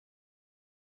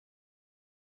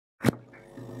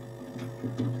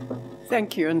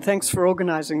Thank you, and thanks for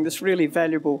organising this really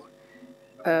valuable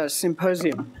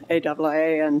symposium,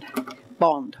 AIIA and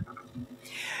Bond.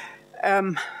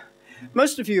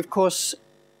 Most of you, of course,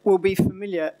 will be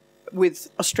familiar with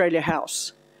Australia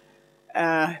House,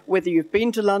 whether you've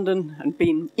been to London and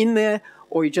been in there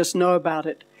or you just know about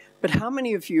it. But how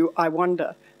many of you, I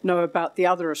wonder, know about the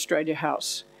other Australia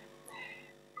House?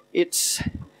 It's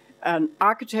an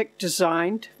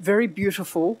architect-designed, very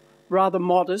beautiful, rather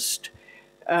modest,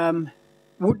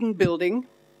 wooden building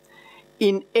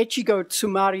in Echigo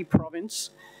Tsumari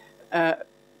province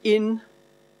in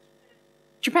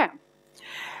Japan.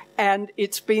 And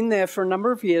it's been there for a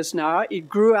number of years now. It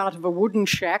grew out of a wooden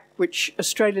shack, which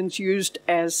Australians used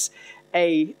as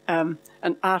an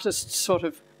artist's sort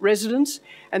of residence.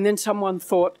 And then someone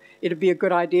thought it'd be a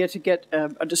good idea to get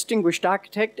a distinguished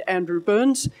architect, Andrew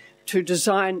Burns, to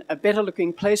design a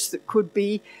better-looking place that could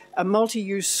be a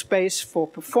multi-use space for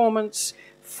performance,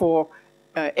 for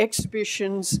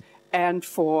exhibitions, and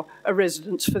for a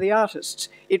residence for the artists.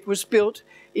 It was built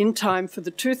in time for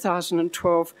the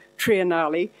 2012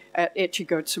 Triennale at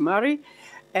Echigo Tsumari,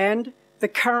 and the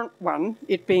current one,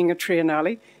 it being a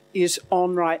Triennale, is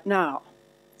on right now.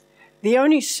 The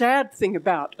only sad thing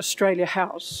about Australia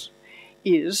House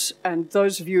is, and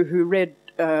those of you who read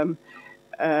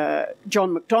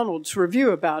John MacDonald's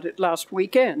review about it last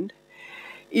weekend,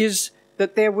 is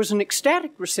that there was an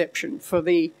ecstatic reception for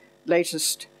the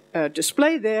latest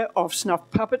display there of snuff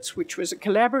puppets, which was a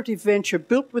collaborative venture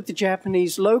built with the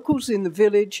Japanese locals in the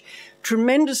village,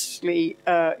 tremendously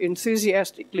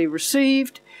enthusiastically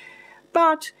received,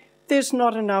 but there's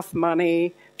not enough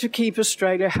money to keep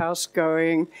Australia House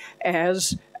going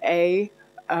as a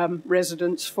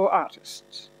residence for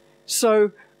artists.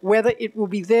 So whether it will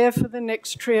be there for the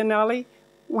next Triennale,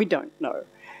 we don't know.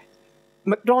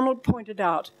 MacDonald pointed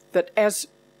out that as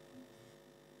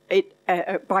it,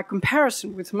 by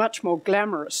comparison with much more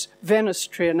glamorous Venice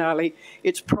Triennale,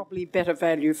 it's probably better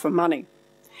value for money.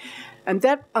 And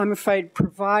that, I'm afraid,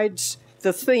 provides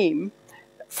the theme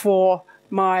for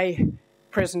my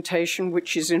presentation,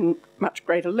 which is in much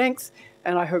greater length,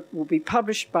 and I hope will be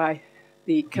published by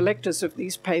the collectors of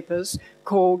these papers,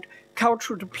 called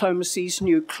Cultural Diplomacy's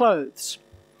New Clothes.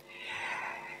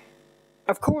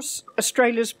 Of course,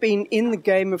 Australia's been in the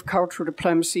game of cultural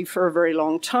diplomacy for a very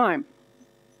long time.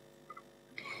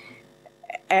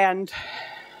 And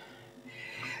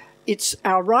it's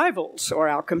our rivals or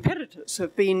our competitors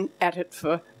have been at it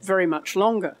for very much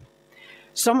longer.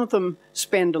 Some of them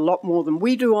spend a lot more than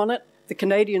we do on it. The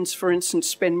Canadians, for instance,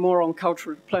 spend more on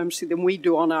cultural diplomacy than we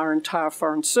do on our entire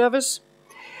foreign service.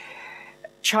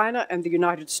 China and the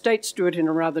United States do it in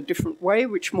a rather different way,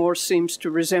 which more seems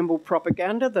to resemble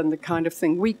propaganda than the kind of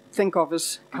thing we think of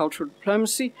as cultural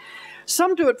diplomacy.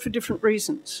 Some do it for different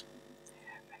reasons.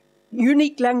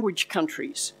 Unique language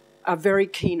countries are very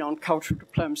keen on cultural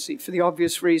diplomacy for the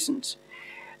obvious reasons.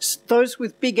 Those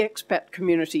with big expat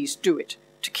communities do it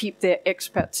to keep their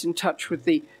expats in touch with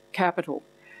the capital.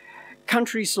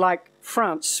 Countries like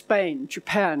France, Spain,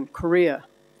 Japan, Korea,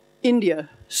 India,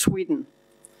 Sweden,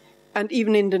 and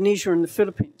even Indonesia and the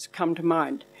Philippines come to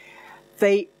mind.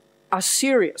 They are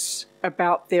serious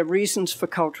about their reasons for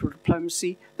cultural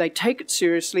diplomacy. They take it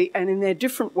seriously, and in their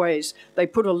different ways, they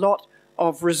put a lot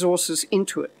of resources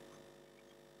into it.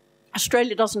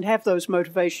 Australia doesn't have those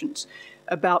motivations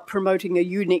about promoting a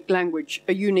unique language,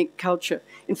 a unique culture.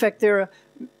 In fact, there are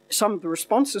some of the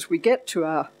responses we get to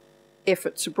our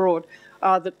efforts abroad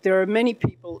are that there are many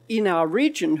people in our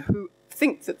region who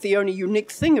think that the only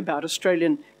unique thing about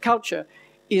Australian culture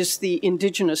is the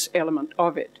Indigenous element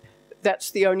of it. That's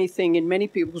the only thing, in many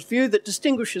people's view, that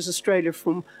distinguishes Australia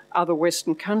from other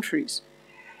Western countries.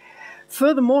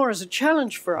 Furthermore, as a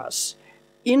challenge for us,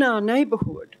 in our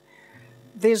neighbourhood,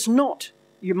 there's not,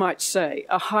 you might say,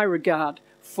 a high regard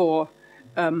for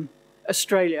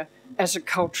Australia as a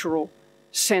cultural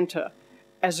centre,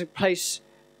 as a place,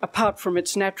 apart from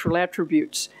its natural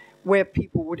attributes, where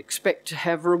people would expect to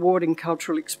have rewarding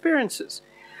cultural experiences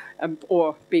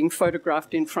or being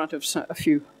photographed in front of a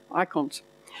few icons.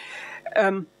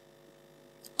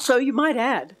 So you might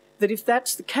add that if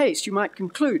that's the case, you might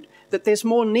conclude that there's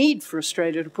more need for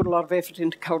Australia to put a lot of effort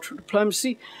into cultural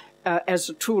diplomacy as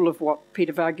a tool of what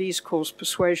Peter Varghese calls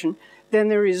persuasion than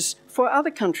there is for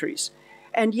other countries.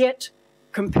 And yet,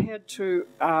 compared to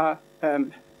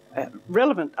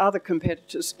relevant other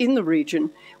competitors in the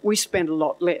region, we spend a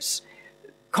lot less.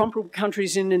 Comparable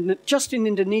countries, just in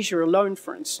Indonesia alone,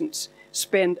 for instance,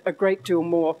 spend a great deal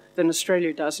more than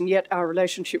Australia does, and yet our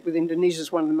relationship with Indonesia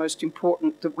is one of the most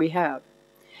important that we have.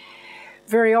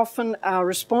 Very often our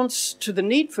response to the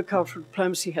need for cultural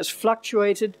diplomacy has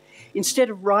fluctuated. Instead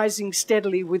of rising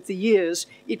steadily with the years,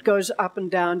 it goes up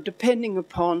and down depending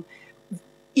upon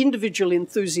individual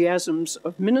enthusiasms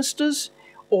of ministers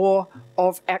or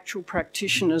of actual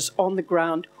practitioners on the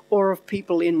ground or of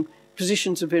people in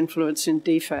positions of influence in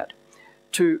DFAT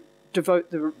to devote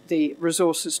the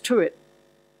resources to it.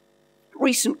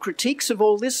 Recent critiques of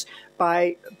all this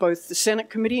by both the Senate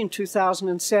Committee in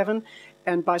 2007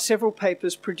 and by several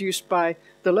papers produced by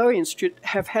the Lowy Institute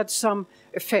have had some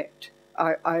effect,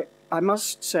 I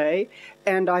must say,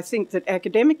 and I think that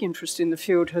academic interest in the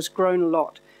field has grown a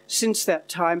lot since that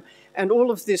time, and all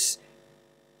of this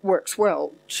works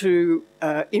well to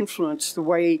influence the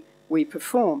way we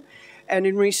perform. And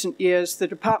in recent years, the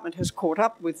department has caught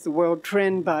up with the world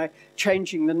trend by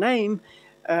changing the name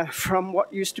from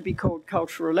what used to be called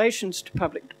cultural relations to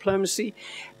public diplomacy,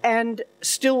 and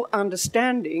still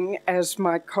understanding, as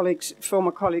my colleagues,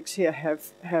 former colleagues here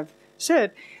have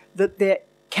said, that there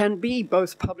can be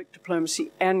both public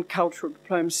diplomacy and cultural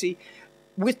diplomacy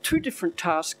with two different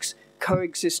tasks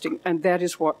coexisting, and that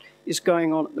is what is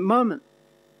going on at the moment.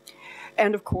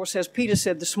 And of course, as Peter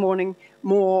said this morning,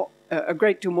 a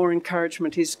great deal more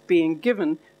encouragement is being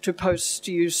given to posts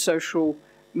to use social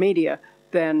media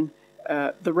than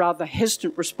the rather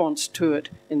hesitant response to it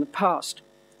in the past.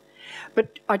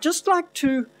 But I'd just like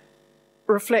to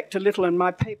reflect a little, and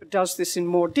my paper does this in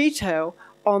more detail,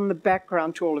 on the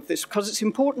background to all of this, because it's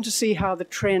important to see how the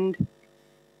trend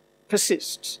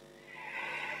persists.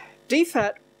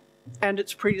 DFAT and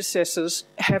its predecessors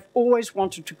have always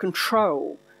wanted to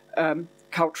control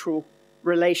cultural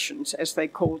relations, as they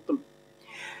called them.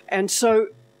 And so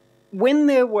when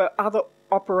there were other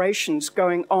operations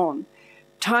going on,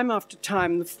 time after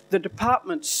time, the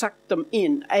department sucked them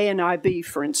in. ANIB,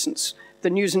 for instance, the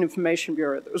News and Information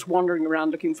Bureau that was wandering around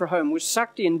looking for a home, was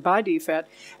sucked in by DFAT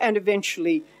and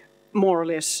eventually more or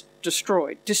less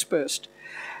destroyed, dispersed.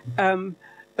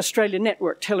 Australian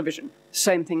Network Television,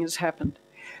 same thing has happened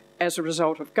as a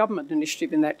result of government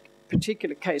initiative in that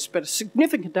particular case, but a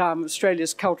significant arm of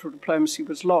Australia's cultural diplomacy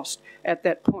was lost at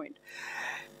that point.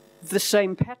 The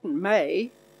same pattern may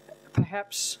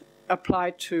perhaps apply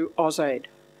to AusAid.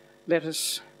 Let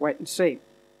us wait and see.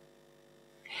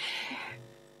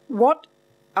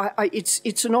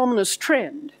 It's an ominous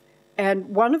trend, and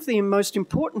one of the most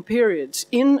important periods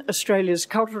in Australia's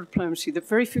cultural diplomacy that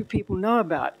very few people know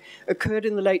about occurred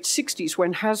in the late 60s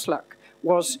when Hasluck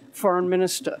was Foreign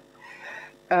Minister.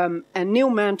 And Neil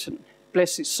Manton,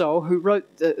 bless his soul, who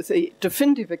wrote the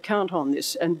definitive account on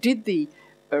this and did the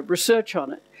research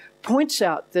on it, points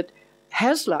out that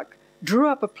Hasluck drew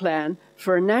up a plan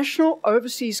for a national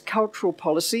overseas cultural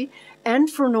policy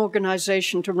and for an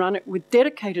organisation to run it with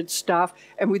dedicated staff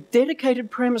and with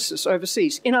dedicated premises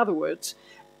overseas. In other words,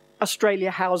 Australia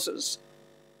houses,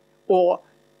 or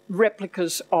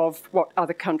replicas of what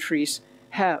other countries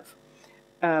have,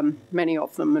 many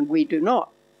of them, and we do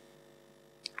not.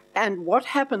 And what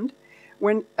happened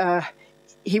when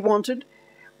he wanted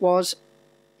was,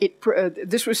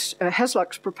 this was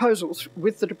Hasluck's proposal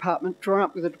with the department, drawn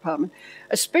up with the department,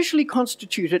 a specially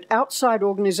constituted outside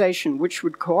organisation which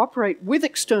would cooperate with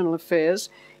external affairs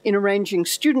in arranging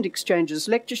student exchanges,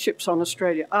 lectureships on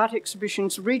Australia, art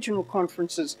exhibitions, regional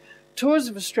conferences, tours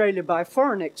of Australia by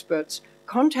foreign experts,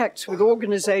 contacts with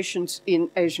organisations in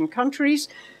Asian countries,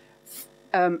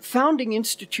 founding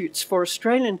institutes for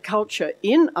Australian culture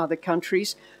in other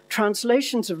countries,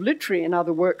 translations of literary and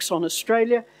other works on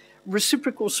Australia,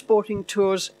 reciprocal sporting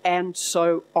tours, and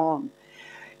so on.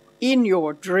 In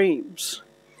your dreams.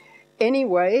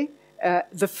 Anyway,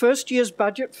 the first year's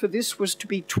budget for this was to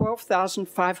be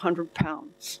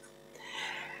 £12,500.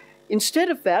 Instead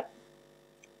of that,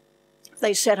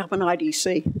 they set up an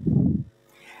IDC.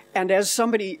 And as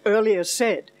somebody earlier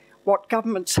said, what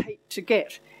governments hate to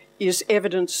get is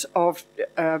evidence of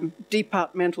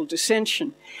departmental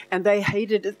dissension. And they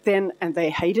hated it then, and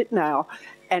they hate it now.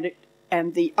 And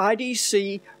the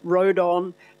IDC rode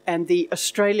on, and the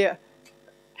Australia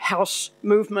House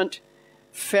movement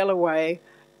fell away,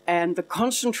 and the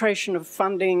concentration of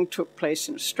funding took place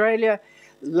in Australia.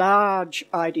 Large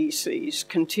IDCs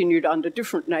continued under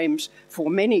different names for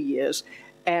many years,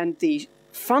 and the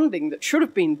funding that should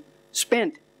have been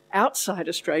spent outside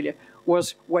Australia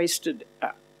was wasted,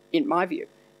 in my view,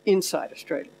 inside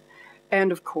Australia.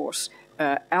 And of course,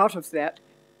 out of that,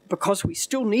 because we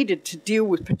still needed to deal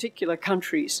with particular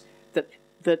countries that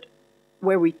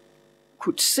where we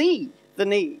could see the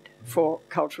need for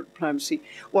cultural diplomacy,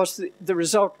 the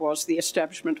result was the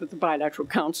establishment of the bilateral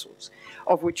councils,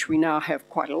 of which we now have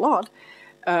quite a lot,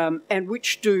 and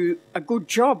which do a good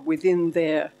job within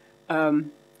their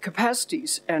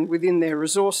capacities and within their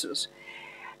resources.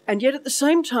 And yet at the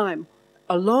same time,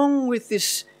 along with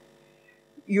this,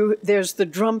 there's the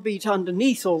drumbeat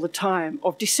underneath all the time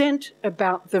of dissent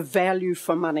about the value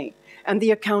for money and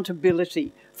the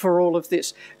accountability for all of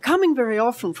this, coming very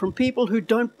often from people who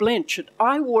don't blench at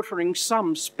eye-watering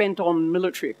sums spent on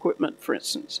military equipment, for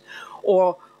instance,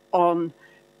 or on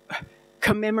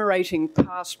commemorating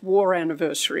past war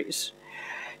anniversaries.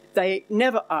 They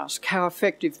never ask how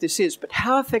effective this is, but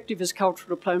how effective is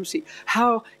cultural diplomacy?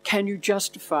 How can you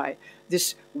justify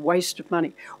this waste of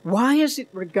money? Why is it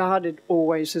regarded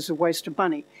always as a waste of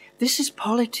money? This is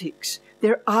politics.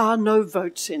 There are no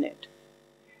votes in it.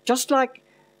 Just like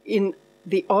in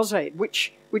the AusAid,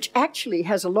 which actually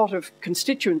has a lot of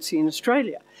constituency in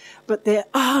Australia, but there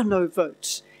are no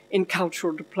votes in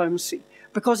cultural diplomacy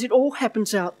because it all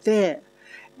happens out there.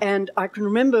 And I can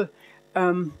remember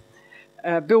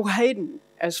Bill Hayden,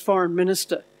 as Foreign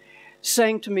Minister,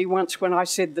 saying to me once when I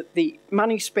said that the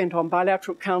money spent on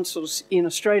bilateral councils in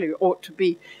Australia ought to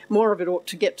be, more of it ought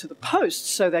to get to the posts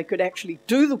so they could actually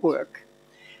do the work.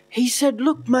 He said,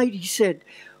 look, mate, he said,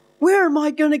 where am I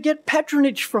going to get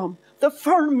patronage from? The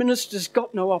Foreign Minister's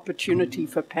got no opportunity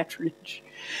for patronage.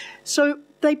 So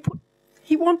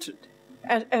he wanted,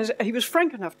 as he was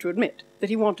frank enough to admit,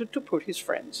 that he wanted to put his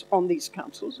friends on these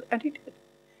councils, and he did,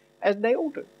 as they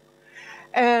all do.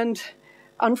 And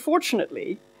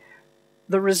unfortunately,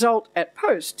 the result at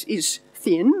post is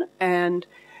thin, and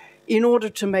in order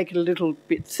to make it a little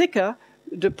bit thicker,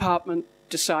 the department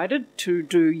decided to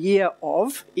do year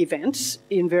of events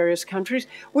in various countries,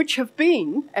 which have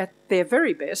been, at their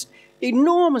very best,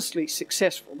 enormously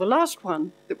successful. The last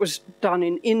one that was done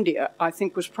in India, I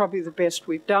think, was probably the best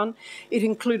we've done. It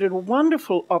included a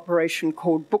wonderful operation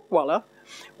called Bookwallah,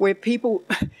 where people,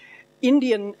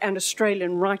 Indian and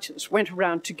Australian writers, went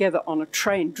around together on a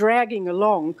train, dragging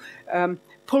along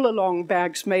pull-along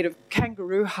bags made of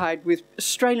kangaroo hide with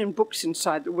Australian books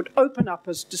inside that would open up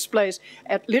as displays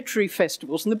at literary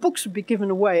festivals, and the books would be given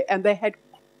away, and they had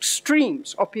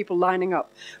streams of people lining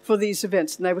up for these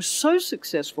events, and they were so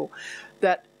successful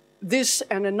that this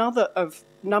and another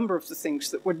number of the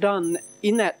things that were done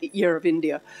in that year of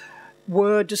India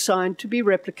were designed to be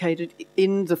replicated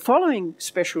in the following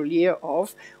special year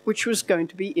of, which was going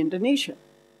to be Indonesia.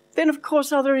 Then, of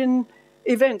course, other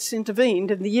events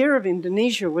intervened, and the year of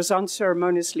Indonesia was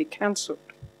unceremoniously cancelled.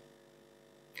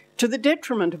 To the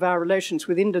detriment of our relations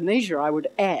with Indonesia, I would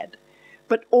add,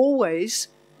 but always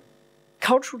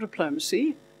cultural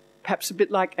diplomacy, perhaps a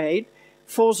bit like aid,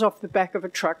 falls off the back of a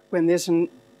truck when there's a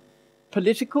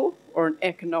political or an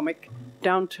economic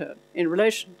downturn in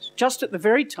relations, just at the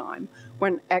very time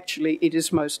when actually it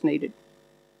is most needed.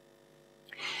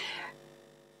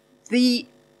 We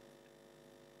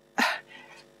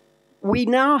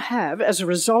now have, as a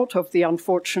result of the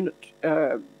unfortunate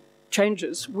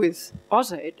changes with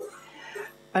AusAid,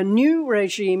 a new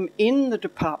regime in the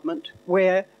department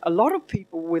where a lot of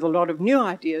people with a lot of new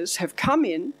ideas have come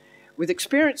in with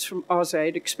experience from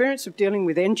AusAid, experience of dealing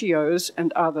with NGOs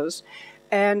and others,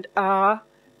 and are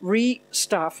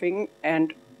restaffing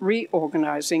and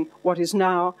reorganising what is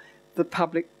now the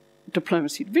Public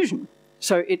Diplomacy Division.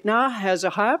 So it now has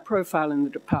a higher profile in the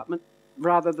department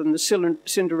rather than the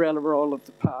Cinderella role of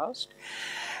the past.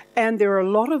 And there are a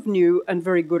lot of new and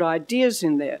very good ideas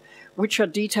in there, which are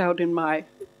detailed in my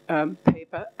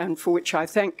paper, and for which I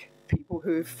thank people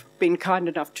who've been kind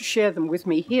enough to share them with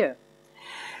me here.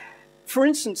 For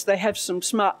instance, they have some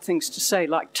smart things to say,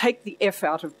 like take the F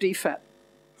out of DFAT,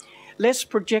 less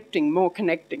projecting, more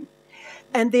connecting.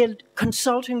 And they're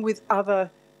consulting with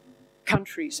other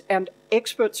countries and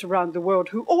experts around the world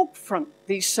who all confront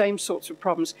these same sorts of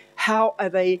problems. How are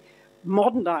they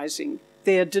modernising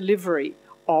their delivery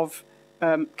of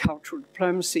cultural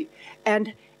diplomacy?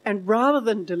 And rather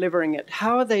than delivering it,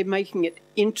 how are they making it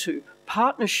into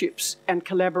partnerships and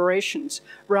collaborations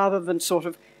rather than sort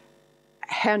of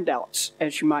handouts,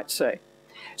 as you might say?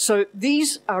 So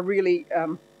these are really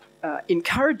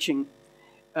encouraging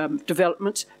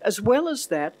developments. As well as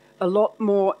that, a lot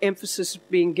more emphasis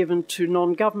being given to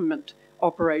non-government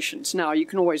operations. Now, you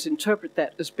can always interpret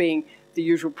that as being the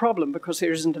usual problem because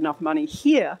there isn't enough money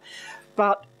here.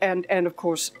 But, and of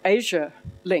course, Asia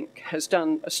Link has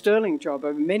done a sterling job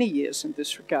over many years in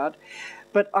this regard.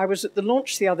 But I was at the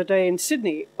launch the other day in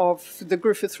Sydney of the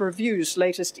Griffith Review's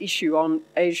latest issue on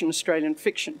Asian Australian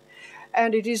fiction.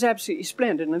 And it is absolutely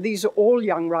splendid. And these are all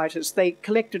young writers. They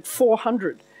collected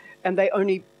 400, and they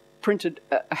only printed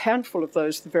a handful of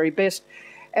those, the very best.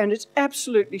 And it's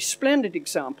absolutely splendid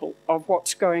example of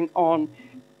what's going on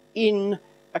in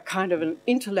a kind of an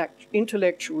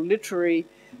intellectual literary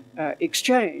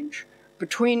exchange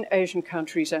between Asian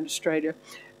countries and Australia.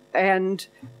 And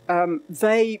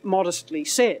they modestly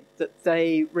said that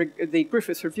the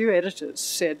Griffith Review editors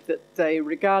said that they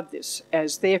regard this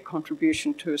as their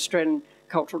contribution to Australian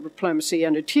cultural diplomacy,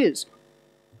 and it is.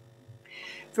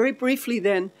 Very briefly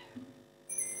then,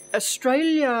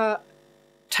 Australia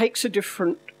takes a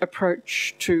different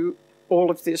approach to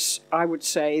all of this, I would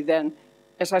say, than,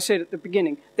 as I said at the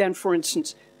beginning, than, for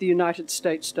instance, the United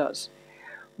States does.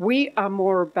 We are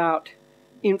more about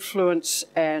influence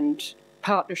and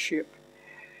partnership.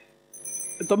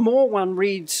 The more one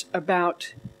reads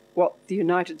about what the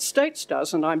United States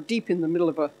does, and I'm deep in the middle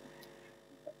of a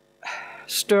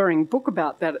stirring book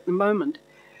about that at the moment,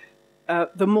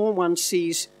 the more one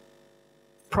sees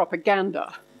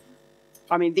propaganda.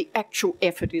 I mean, the actual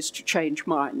effort is to change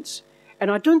minds. And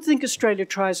I don't think Australia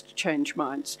tries to change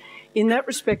minds. In that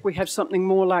respect, we have something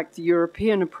more like the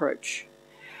European approach.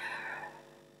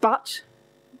 But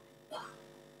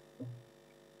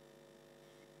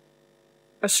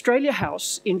Australia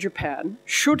House in Japan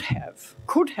could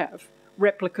have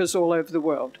replicas all over the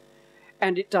world,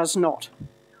 and it does not.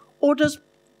 Or does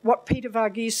what Peter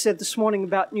Varghese said this morning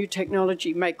about new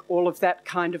technology make all of that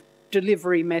kind of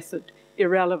delivery method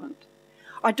irrelevant?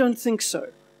 I don't think so.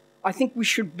 I think we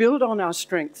should build on our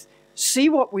strength, see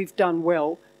what we've done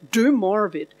well, do more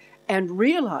of it, and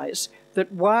realise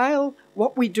that while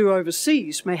what we do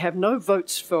overseas may have no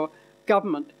votes for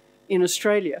government in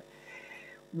Australia,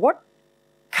 what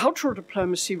cultural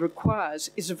diplomacy requires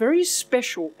is a very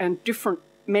special and different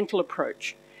mental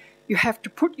approach. You have to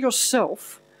put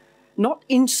yourself not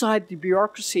inside the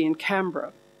bureaucracy in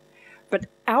Canberra, but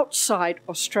outside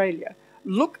Australia.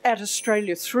 Look at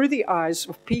Australia through the eyes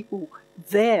of people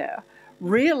there,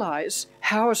 realise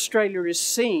how Australia is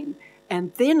seen,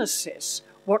 and then assess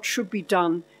what should be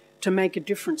done to make a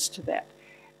difference to that.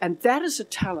 And that is a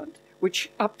talent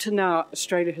which up to now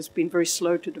Australia has been very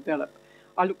slow to develop.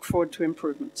 I look forward to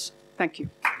improvements. Thank you.